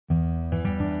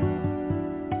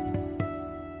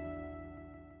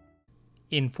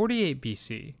In 48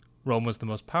 BC, Rome was the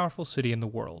most powerful city in the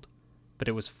world, but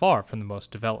it was far from the most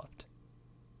developed.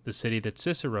 The city that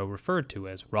Cicero referred to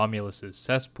as Romulus's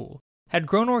cesspool had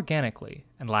grown organically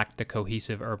and lacked the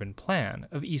cohesive urban plan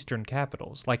of eastern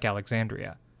capitals like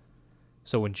Alexandria.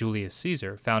 So when Julius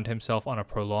Caesar found himself on a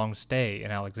prolonged stay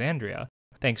in Alexandria,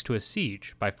 thanks to a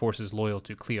siege by forces loyal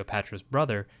to Cleopatra's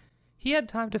brother, he had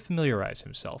time to familiarize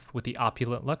himself with the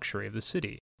opulent luxury of the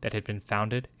city that had been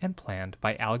founded and planned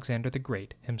by Alexander the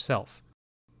Great himself.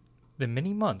 The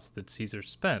many months that Caesar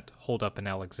spent holed up in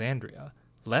Alexandria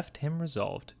left him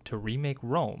resolved to remake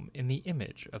Rome in the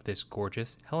image of this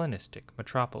gorgeous Hellenistic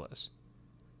metropolis.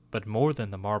 But more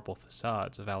than the marble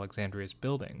facades of Alexandria's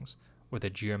buildings or the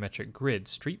geometric grid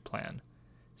street plan,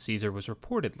 Caesar was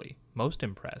reportedly most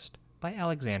impressed by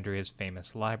Alexandria's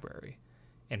famous library,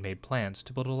 and made plans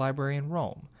to build a library in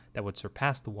Rome that would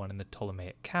surpass the one in the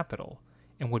Ptolemaic capital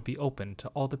and would be open to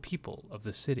all the people of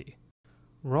the city.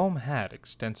 Rome had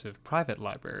extensive private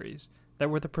libraries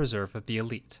that were the preserve of the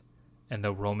elite, and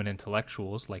though Roman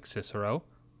intellectuals like Cicero,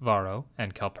 Varro,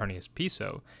 and Calpurnius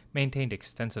Piso maintained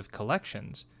extensive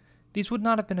collections, these would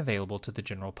not have been available to the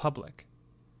general public.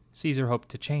 Caesar hoped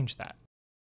to change that.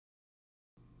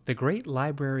 The Great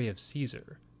Library of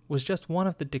Caesar was just one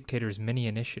of the dictator's many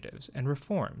initiatives and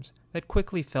reforms that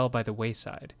quickly fell by the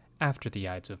wayside after the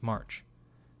Ides of March.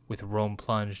 With Rome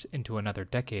plunged into another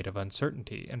decade of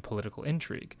uncertainty and political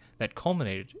intrigue that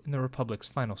culminated in the Republic's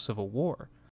final civil war,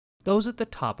 those at the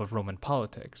top of Roman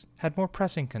politics had more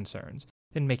pressing concerns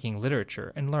than making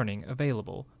literature and learning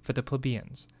available for the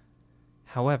plebeians.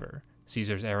 However,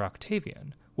 Caesar's heir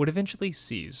Octavian would eventually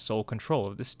seize sole control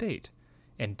of the state,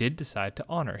 and did decide to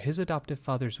honor his adoptive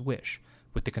father's wish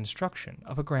with the construction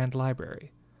of a grand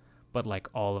library. But like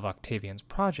all of Octavian's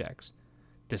projects,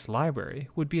 this library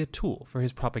would be a tool for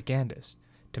his propagandists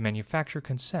to manufacture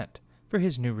consent for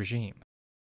his new regime.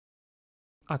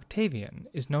 Octavian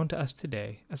is known to us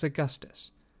today as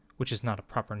Augustus, which is not a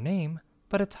proper name,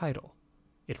 but a title.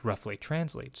 It roughly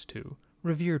translates to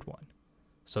revered one,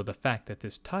 so the fact that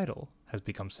this title has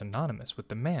become synonymous with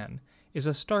the man is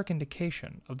a stark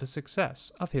indication of the success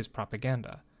of his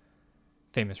propaganda.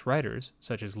 Famous writers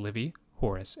such as Livy,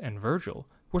 Horace, and Virgil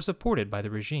were supported by the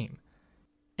regime,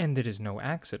 and it is no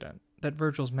accident that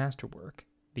Virgil's masterwork,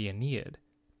 the Aeneid,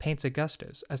 paints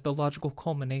Augustus as the logical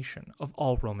culmination of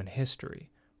all Roman history,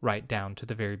 right down to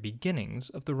the very beginnings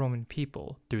of the Roman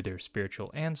people through their spiritual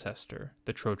ancestor,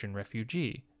 the Trojan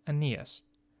refugee, Aeneas.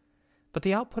 But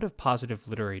the output of positive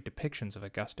literary depictions of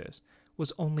Augustus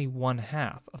was only one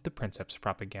half of the Princeps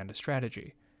propaganda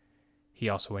strategy. He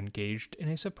also engaged in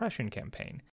a suppression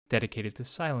campaign dedicated to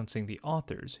silencing the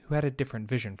authors who had a different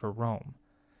vision for Rome.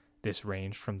 This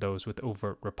ranged from those with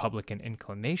overt republican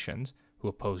inclinations, who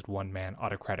opposed one-man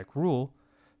autocratic rule,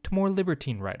 to more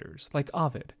libertine writers like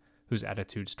Ovid, whose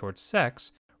attitudes towards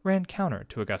sex ran counter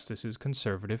to Augustus's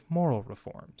conservative moral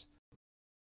reforms.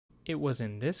 It was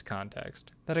in this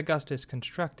context that Augustus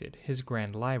constructed his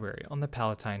grand library on the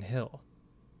Palatine Hill,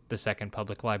 the second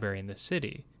public library in the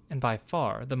city, and by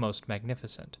far the most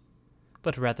magnificent.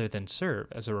 But rather than serve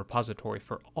as a repository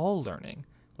for all learning,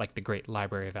 like the Great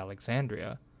Library of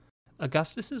Alexandria,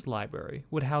 Augustus's library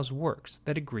would house works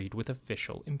that agreed with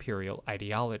official imperial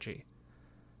ideology.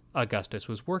 Augustus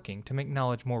was working to make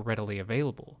knowledge more readily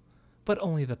available, but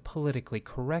only the politically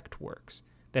correct works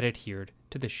that adhered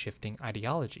to the shifting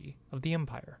ideology of the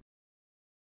empire.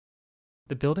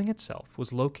 The building itself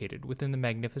was located within the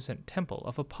magnificent Temple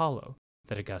of Apollo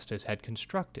that Augustus had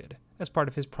constructed as part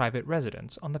of his private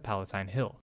residence on the Palatine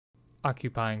Hill,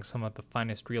 occupying some of the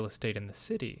finest real estate in the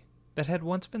city that had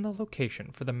once been the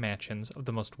location for the mansions of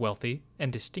the most wealthy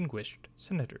and distinguished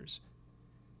senators.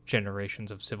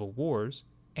 Generations of civil wars,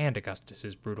 and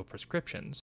Augustus's brutal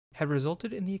proscriptions, had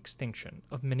resulted in the extinction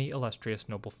of many illustrious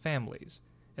noble families,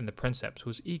 and the Princeps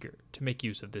was eager to make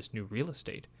use of this new real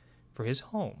estate for his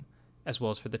home, as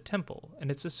well as for the temple and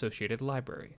its associated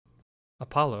library.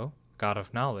 Apollo, god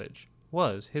of knowledge,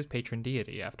 was his patron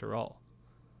deity after all.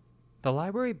 The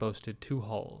library boasted 2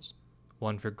 halls,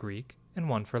 one for Greek and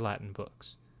one for Latin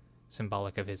books.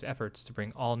 Symbolic of his efforts to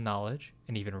bring all knowledge,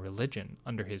 and even religion,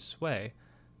 under his sway,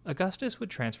 Augustus would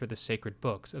transfer the sacred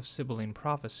books of Sibylline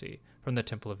prophecy from the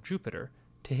Temple of Jupiter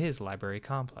to his library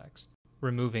complex,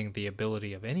 removing the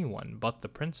ability of anyone but the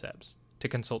Princeps to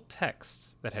consult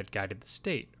texts that had guided the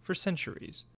state for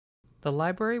centuries. The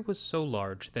library was so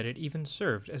large that it even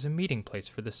served as a meeting place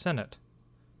for the Senate,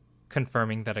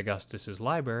 confirming that Augustus's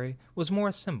library was more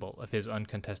a symbol of his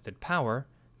uncontested power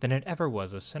than it ever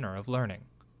was a center of learning.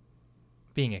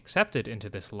 Being accepted into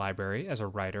this library as a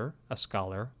writer, a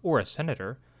scholar, or a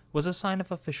senator was a sign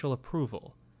of official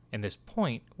approval, and this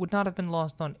point would not have been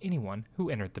lost on anyone who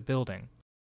entered the building.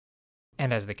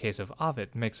 And as the case of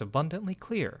Ovid makes abundantly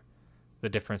clear, the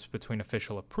difference between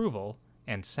official approval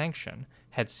and sanction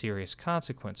had serious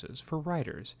consequences for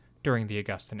writers during the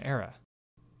Augustan era.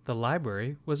 The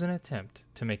library was an attempt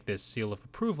to make this seal of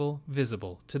approval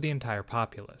visible to the entire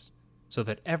populace, so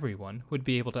that everyone would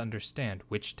be able to understand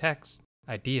which texts,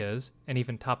 ideas, and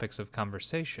even topics of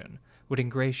conversation would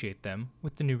ingratiate them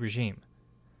with the new regime.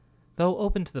 Though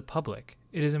open to the public,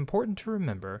 it is important to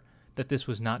remember that this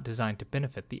was not designed to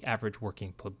benefit the average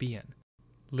working plebeian.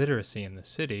 Literacy in the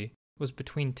city was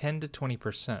between 10 to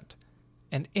 20%,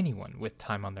 and anyone with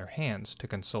time on their hands to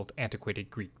consult antiquated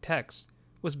Greek texts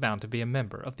was bound to be a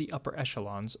member of the upper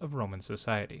echelons of Roman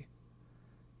society.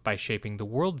 By shaping the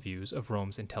worldviews of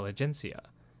Rome's intelligentsia,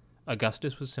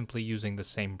 Augustus was simply using the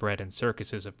same bread and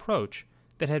circuses approach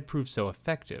that had proved so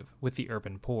effective with the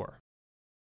urban poor.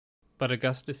 But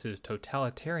Augustus's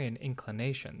totalitarian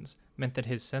inclinations meant that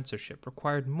his censorship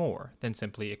required more than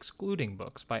simply excluding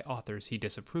books by authors he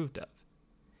disapproved of.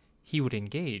 He would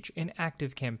engage in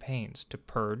active campaigns to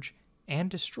purge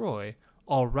and destroy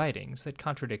all writings that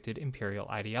contradicted imperial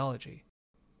ideology.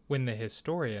 When the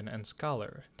historian and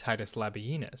scholar Titus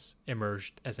Labienus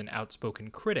emerged as an outspoken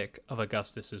critic of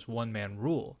Augustus's one-man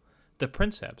rule, the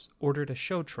Princeps ordered a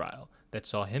show trial that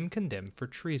saw him condemned for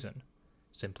treason,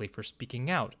 simply for speaking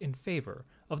out in favor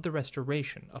of the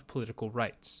restoration of political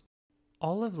rights.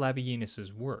 All of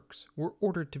Labienus's works were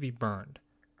ordered to be burned,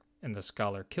 and the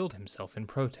scholar killed himself in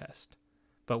protest,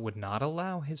 but would not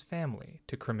allow his family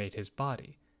to cremate his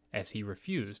body, as he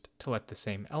refused to let the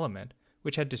same element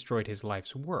which had destroyed his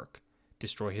life's work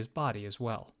destroy his body as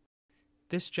well.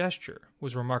 This gesture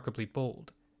was remarkably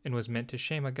bold, and was meant to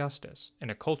shame Augustus in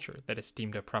a culture that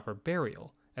esteemed a proper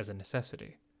burial as a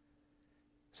necessity.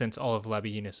 Since all of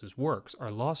Labienus's works are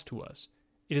lost to us,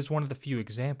 it is one of the few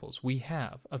examples we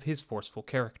have of his forceful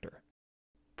character.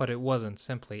 But it wasn't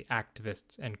simply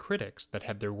activists and critics that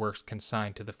had their works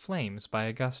consigned to the flames by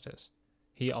Augustus.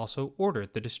 He also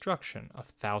ordered the destruction of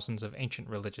thousands of ancient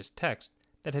religious texts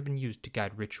that had been used to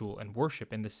guide ritual and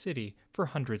worship in the city for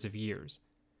hundreds of years.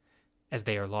 As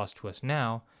they are lost to us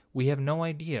now, we have no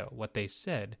idea what they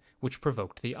said which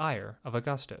provoked the ire of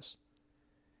Augustus.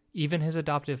 Even his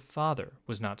adoptive father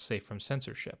was not safe from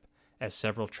censorship, as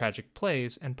several tragic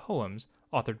plays and poems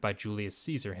authored by Julius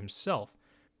Caesar himself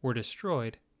were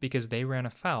destroyed because they ran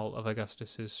afoul of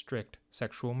Augustus's strict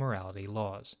sexual morality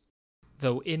laws.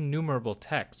 Though innumerable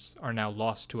texts are now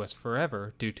lost to us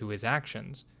forever due to his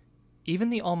actions, even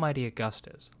the almighty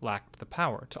Augustus lacked the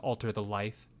power to alter the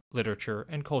life, literature,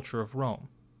 and culture of Rome.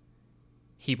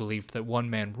 He believed that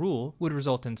one-man rule would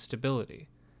result in stability,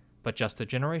 but just a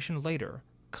generation later,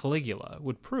 Caligula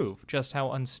would prove just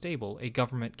how unstable a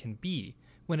government can be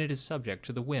when it is subject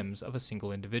to the whims of a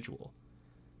single individual.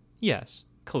 Yes,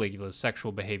 Caligula's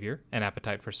sexual behavior and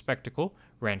appetite for spectacle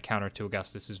ran counter to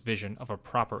Augustus's vision of a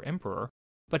proper emperor,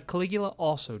 but Caligula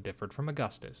also differed from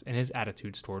Augustus in his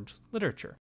attitudes towards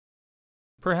literature.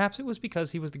 Perhaps it was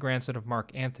because he was the grandson of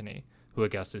Mark Antony, who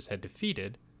Augustus had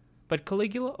defeated, but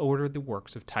Caligula ordered the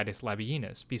works of Titus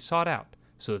Labienus be sought out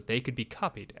so that they could be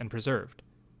copied and preserved.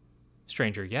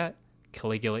 Stranger yet,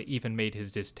 Caligula even made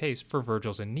his distaste for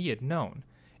Virgil's Aeneid known,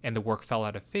 and the work fell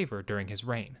out of favor during his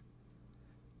reign.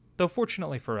 Though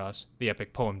fortunately for us, the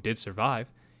epic poem did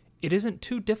survive, it isn't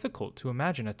too difficult to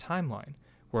imagine a timeline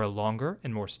where a longer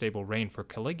and more stable reign for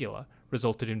Caligula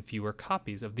resulted in fewer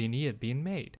copies of the Aeneid being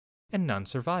made, and none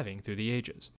surviving through the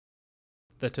ages.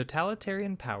 The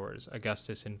totalitarian powers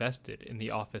Augustus invested in the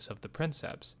office of the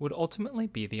Princeps would ultimately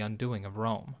be the undoing of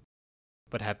Rome.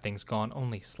 But had things gone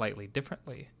only slightly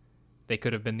differently, they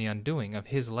could have been the undoing of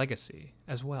his legacy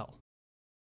as well.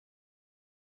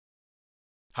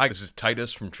 Hi, this is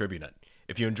Titus from Tribunet.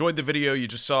 If you enjoyed the video you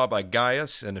just saw by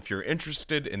Gaius, and if you're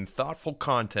interested in thoughtful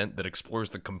content that explores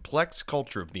the complex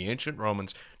culture of the ancient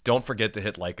Romans, don't forget to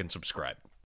hit like and subscribe.